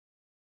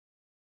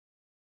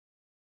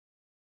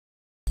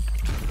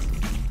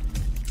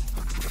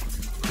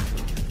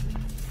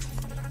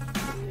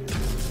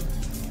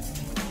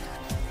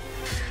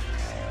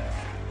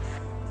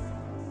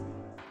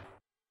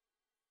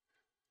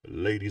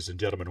Ladies and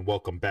gentlemen,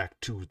 welcome back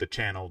to the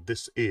channel.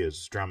 This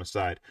is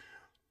DramaSydE.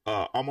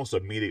 Almost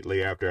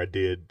immediately after I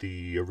did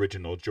the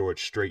original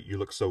George Strait, You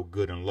Look So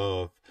Good in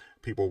Love,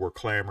 people were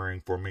clamoring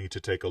for me to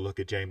take a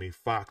look at Jamie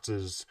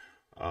Foxx's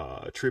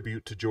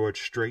tribute to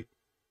George Strait,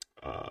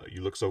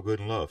 You Look So Good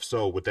in Love.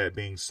 So with that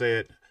being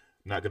said,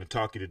 I'm not going to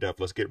talk you to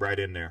death. Let's get right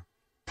in there.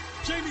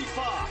 Jamie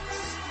Foxx.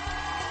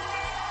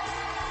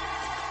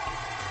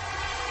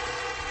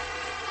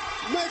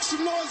 Make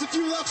some noise if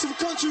you love some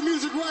country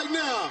music right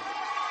now.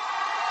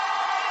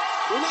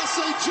 When I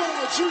say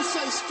George, you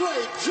say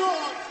straight.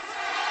 George.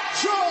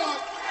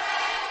 George.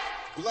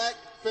 Black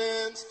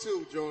fans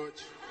too,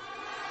 George.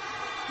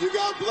 You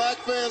got black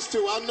fans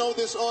too. I know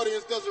this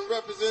audience doesn't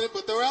represent it,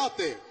 but they're out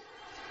there.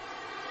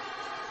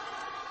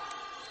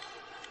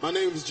 My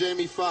name is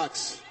Jamie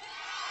Foxx.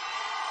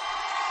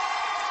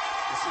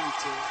 I see you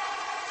too.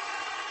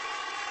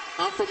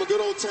 I'm from a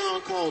good old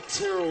town called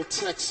Terrell,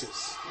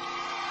 Texas.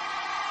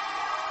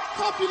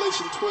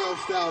 Population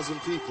 12,000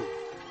 people.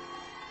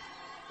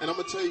 And I'm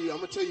gonna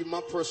tell you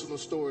my personal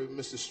story,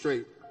 Mr.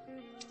 Strait.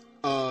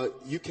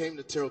 You came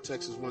to Terrell,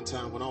 Texas one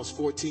time when I was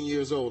 14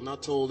 years old, and I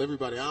told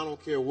everybody, I don't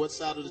care what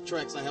side of the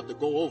tracks I have to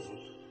go over.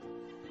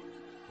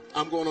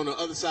 I'm going on the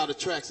other side of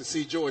the tracks to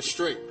see George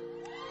Strait.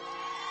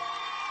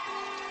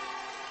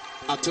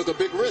 I took a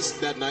big risk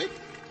that night.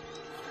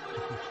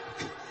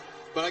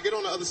 But I get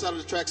on the other side of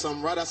the tracks,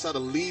 I'm right outside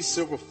of Lee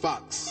Silver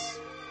Fox.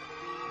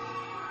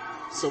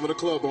 Some of the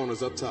club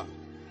owners up top.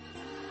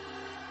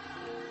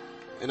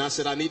 And I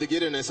said, I need to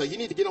get in there. And said, you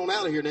need to get on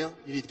out of here now.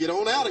 You need to get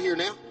on out of here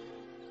now.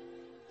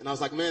 And I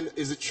was like, man,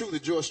 is it true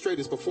that George Strait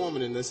is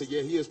performing? And they said,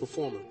 yeah, he is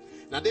performing.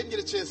 And I didn't get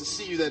a chance to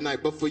see you that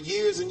night, but for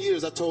years and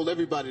years, I told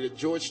everybody that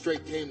George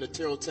Strait came to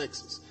Terrell,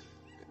 Texas.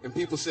 And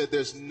people said,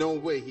 there's no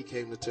way he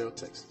came to Terrell,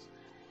 Texas.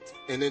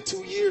 And then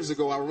 2 years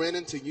ago, I ran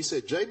into you. You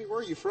said, Jamie,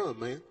 where are you from,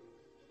 man?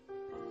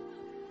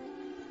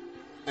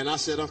 And I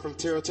said, I'm from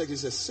Terrell,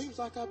 Texas. He said, seems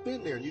like I've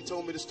been there. And you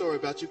told me the story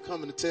about you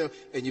coming to Terrell,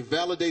 and you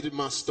validated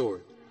my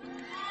story.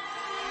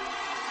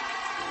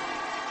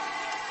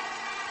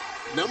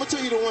 Now, I'm going to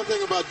tell you the one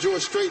thing about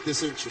George Strait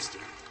that's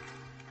interesting.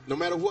 No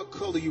matter what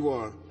color you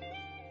are,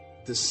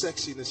 the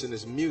sexiness in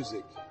his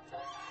music.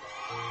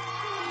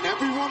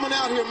 Every woman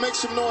out here, make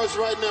some noise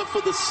right now for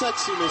the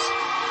sexiness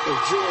of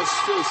George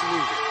Strait's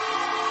music.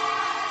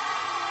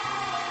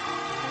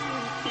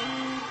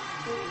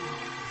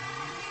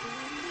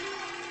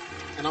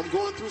 And I'm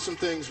going through some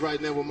things right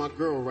now with my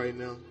girl right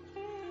now.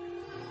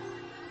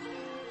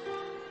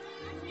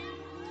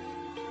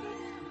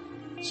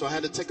 So I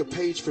had to take a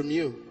page from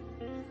you.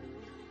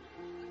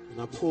 And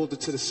I pulled it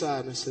to the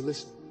side and I said,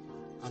 listen,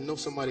 I know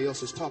somebody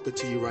else is talking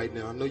to you right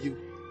now. I know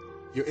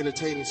you're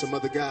entertaining some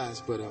other guys,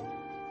 but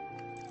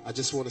I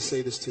just want to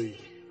say this to you.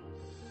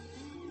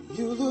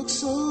 You look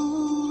so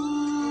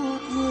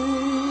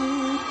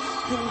good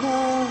in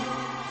love.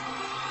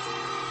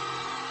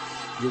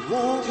 You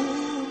want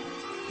him.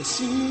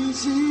 It's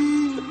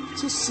easy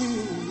to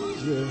see,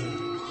 yeah.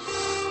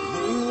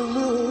 You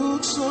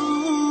look so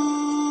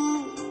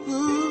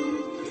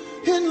good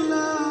in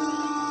love.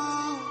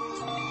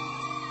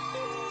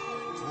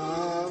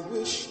 I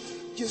wish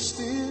you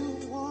still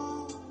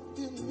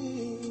wanted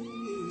me,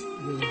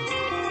 yeah.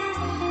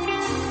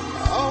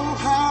 Oh,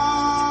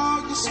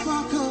 how you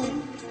sparkle.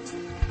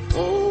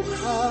 Oh,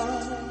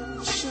 how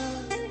you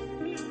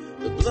shine.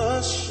 The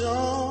blush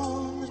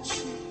on the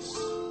cheeks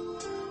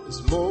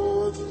is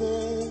more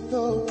than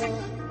the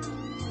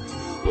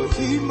wine. Well,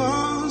 he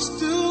must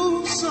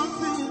do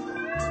something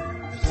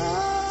that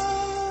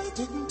I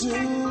didn't do.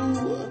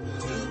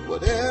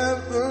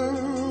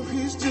 Whatever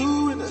he's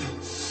doing,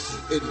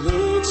 it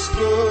looks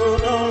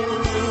good on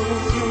you.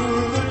 You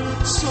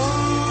look so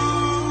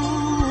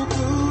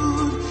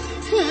good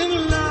in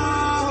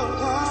love.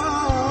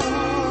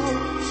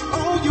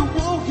 Oh, you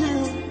want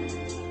him.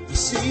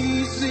 It's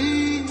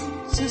easy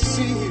to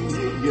see,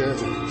 yeah.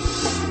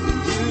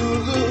 You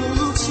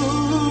look so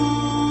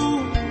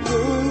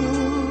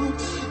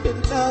good in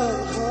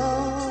love.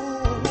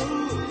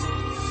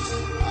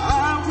 I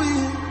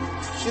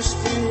wish you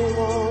still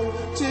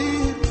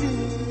wanted me.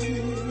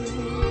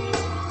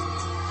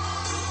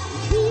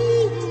 He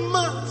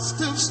must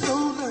have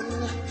stolen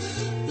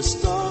the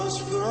stars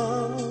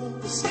from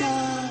the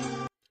sky.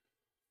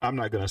 I'm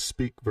not going to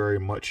speak very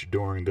much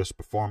during this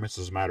performance.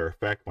 As a matter of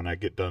fact, when I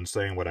get done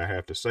saying what I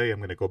have to say, I'm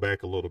going to go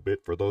back a little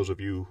bit for those of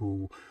you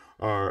who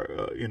are,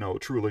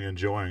 truly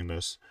enjoying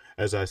this.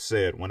 As I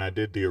said, when I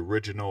did the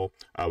original,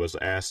 I was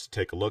asked to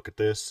take a look at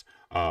this,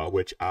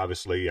 which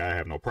obviously I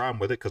have no problem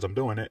with it because I'm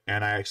doing it,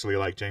 and I actually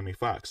like Jamie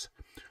Foxx.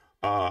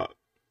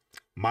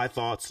 My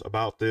thoughts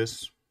about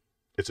this,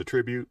 it's a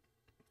tribute,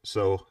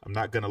 so I'm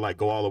not going to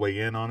go all the way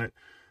in on it,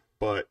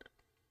 but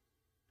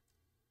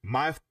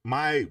my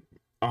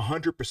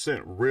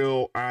 100%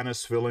 real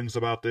honest feelings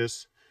about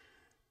this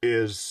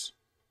is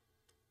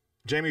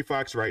Jamie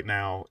Foxx right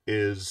now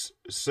is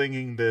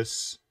singing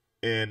this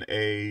in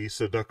a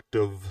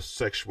seductive,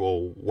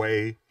 sexual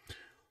way.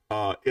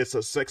 It's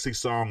a sexy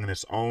song in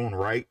its own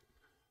right.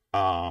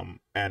 And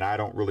I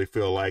don't really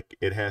feel like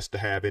it has to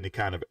have any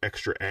kind of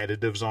extra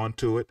additives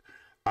onto it.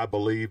 I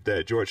believe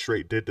that George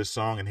Strait did this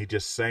song and he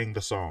just sang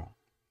the song.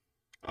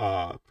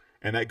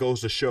 And that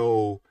goes to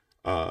show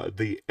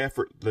the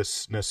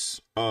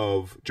effortlessness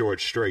of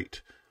George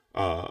Strait,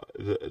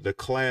 the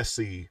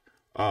classy,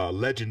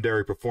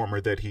 legendary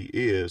performer that he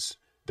is,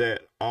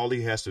 that all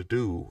he has to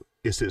do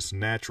is his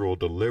natural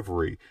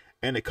delivery,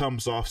 and it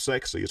comes off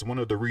sexy. It's one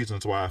of the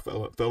reasons why I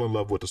fell in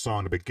love with the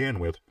song to begin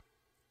with.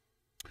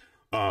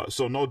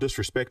 So no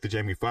disrespect to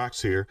Jamie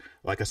Foxx here.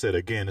 Like I said,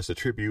 again, it's a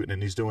tribute,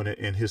 and he's doing it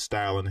in his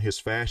style and his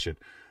fashion.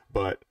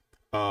 But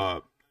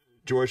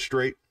George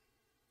Strait,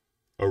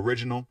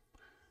 original,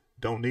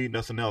 don't need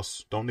nothing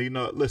else. Don't need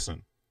no.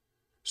 Listen,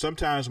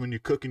 sometimes when you're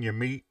cooking your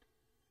meat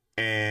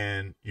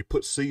and you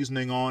put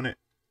seasoning on it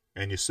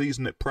and you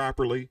season it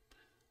properly,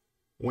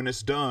 when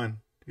it's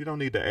done, you don't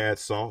need to add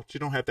salt. You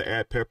don't have to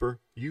add pepper.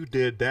 You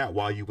did that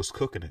while you was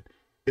cooking it.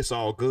 It's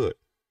all good.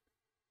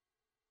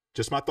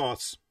 Just my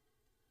thoughts.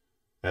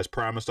 As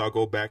promised, I'll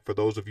go back for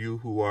those of you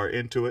who are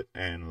into it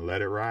and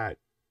let it ride.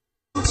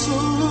 So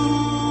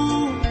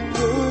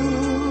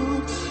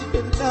good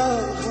in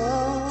love.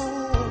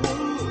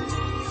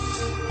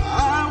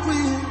 I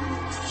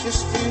wish you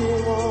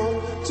still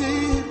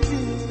wanted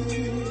me.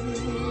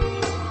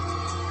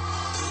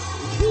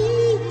 He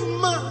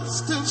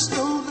must have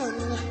stolen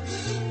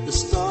the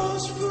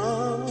stars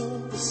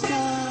from the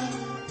sky,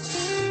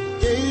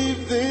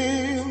 gave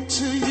them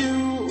to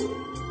you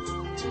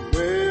to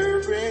wear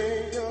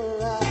in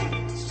your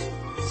eyes.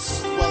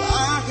 Well,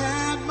 I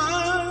had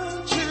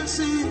my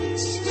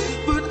chances,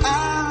 but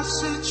I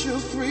set you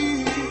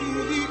free.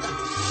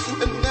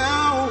 And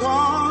now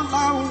all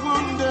I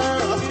wonder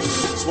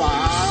is why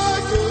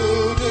I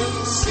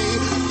couldn't see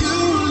you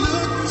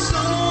look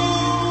so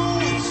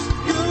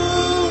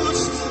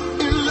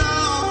good in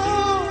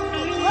love.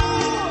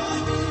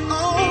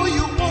 Oh,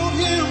 you want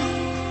him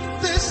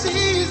this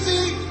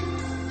easy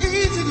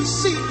to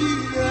see.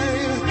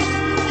 Yeah.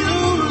 You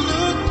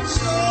look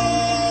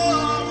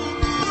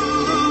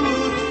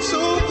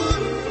so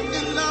good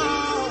in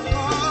love.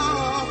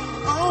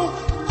 Oh,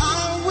 I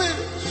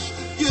wish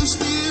you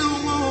still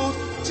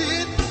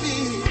wanted me.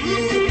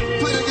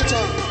 Play the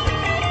guitar.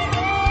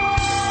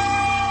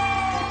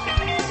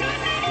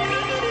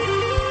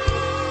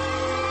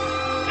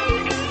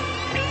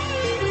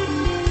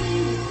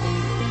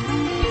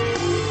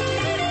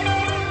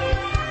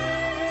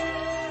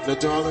 Now,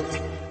 darling,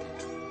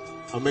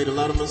 I made a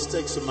lot of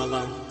mistakes in my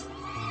life.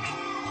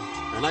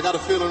 And I got a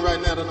feeling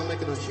right now that I'm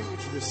making a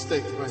huge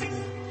mistake right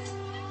now.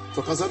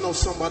 Because I know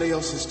somebody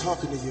else is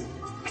talking to you.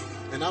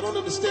 And I don't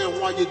understand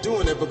why you're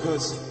doing it,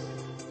 because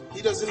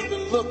he doesn't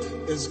even look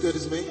as good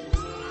as me.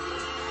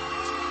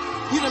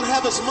 He doesn't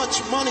have as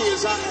much money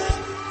as I have.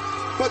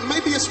 But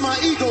maybe it's my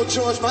ego,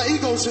 George. My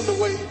ego's in the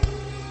way.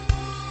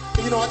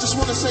 And, you know, I just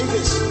want to say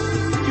this.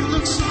 You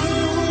look so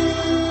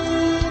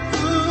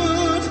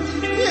good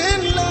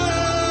in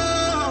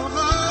love.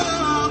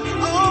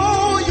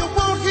 Oh, you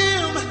want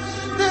him.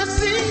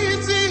 That's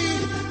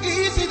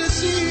easy to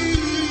see.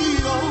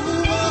 Oh,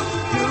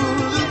 you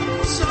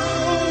look so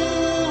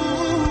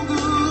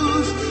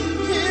good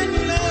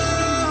in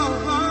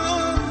love.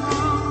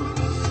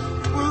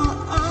 Well,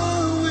 I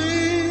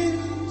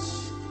wish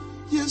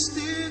you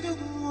still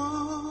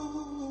want.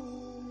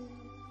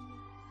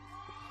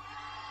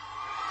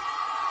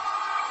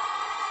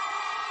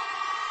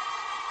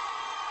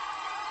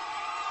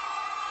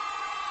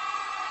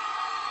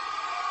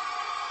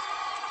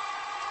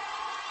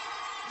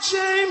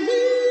 Jamie.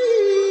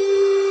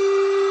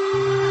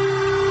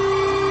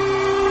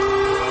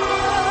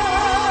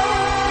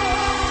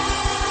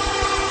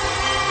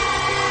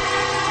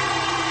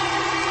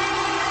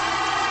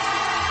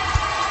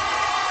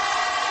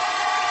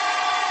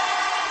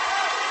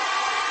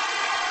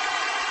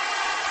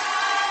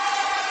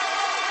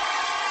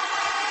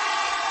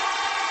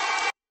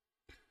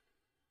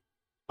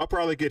 I'll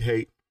probably get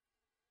hate.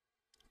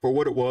 For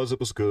what it was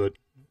good.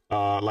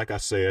 Like I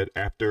said,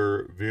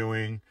 after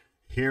hearing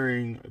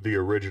the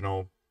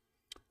original,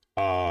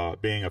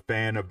 being a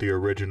fan of the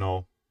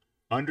original,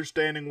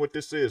 understanding what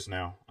this is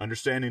now,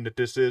 understanding that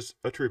this is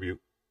a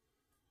tribute,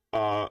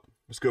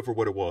 it's good for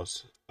what it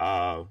was.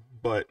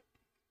 But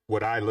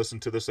would I listen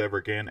to this ever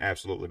again?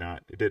 Absolutely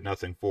not. It did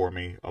nothing for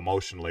me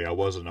emotionally. I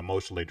wasn't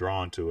emotionally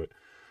drawn to it.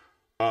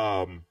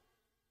 But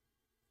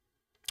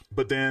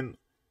then,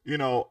 you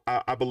know,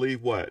 I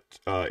believe what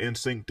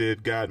NSYNC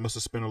did, God Must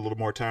Have Spent a Little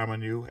More Time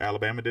on You.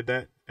 Alabama did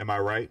that. Am I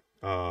right?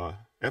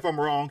 If I'm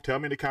wrong, tell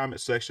me in the comment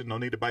section. No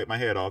need to bite my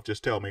head off.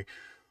 Just tell me.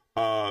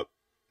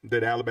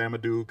 Did Alabama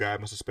do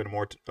God Must Have Spent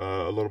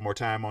a little more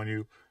time on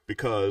you?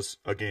 Because,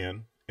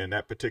 again, in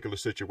that particular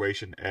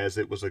situation, as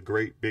it was a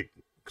great, big,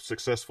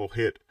 successful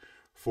hit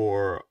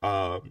for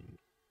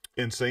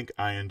NSYNC,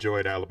 I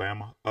enjoyed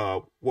Alabama.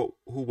 Who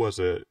was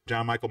it?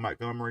 John Michael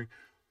Montgomery?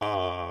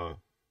 I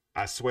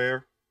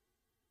Swear.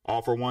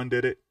 All for One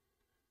did it.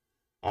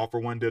 All for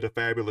One did a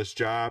fabulous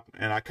job,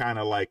 and I kind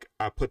of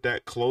I put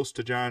that close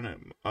to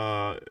John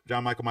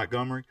Michael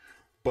Montgomery.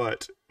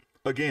 But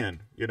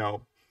again, you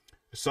know,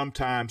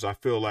 sometimes I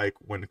feel like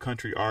when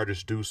country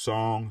artists do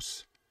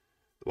songs,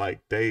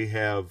 like they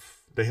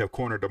have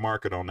cornered the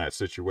market on that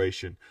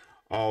situation.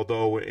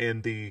 Although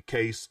in the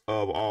case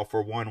of All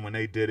for One, when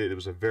they did it, it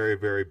was a very,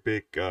 very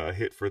big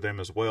hit for them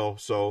as well.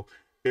 So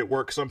it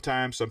works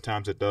sometimes,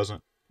 sometimes it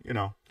doesn't. You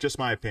know, just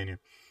my opinion.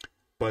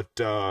 But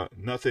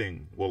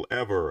nothing will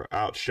ever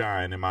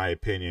outshine, in my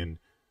opinion,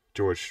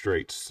 George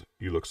Strait's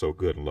 "You Look So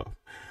Good in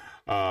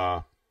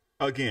Love."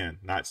 Again,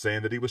 not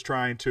saying that he was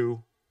trying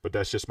to, but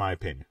that's just my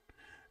opinion.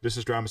 This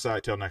is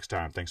DramaSydE. Till next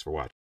time, thanks for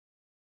watching.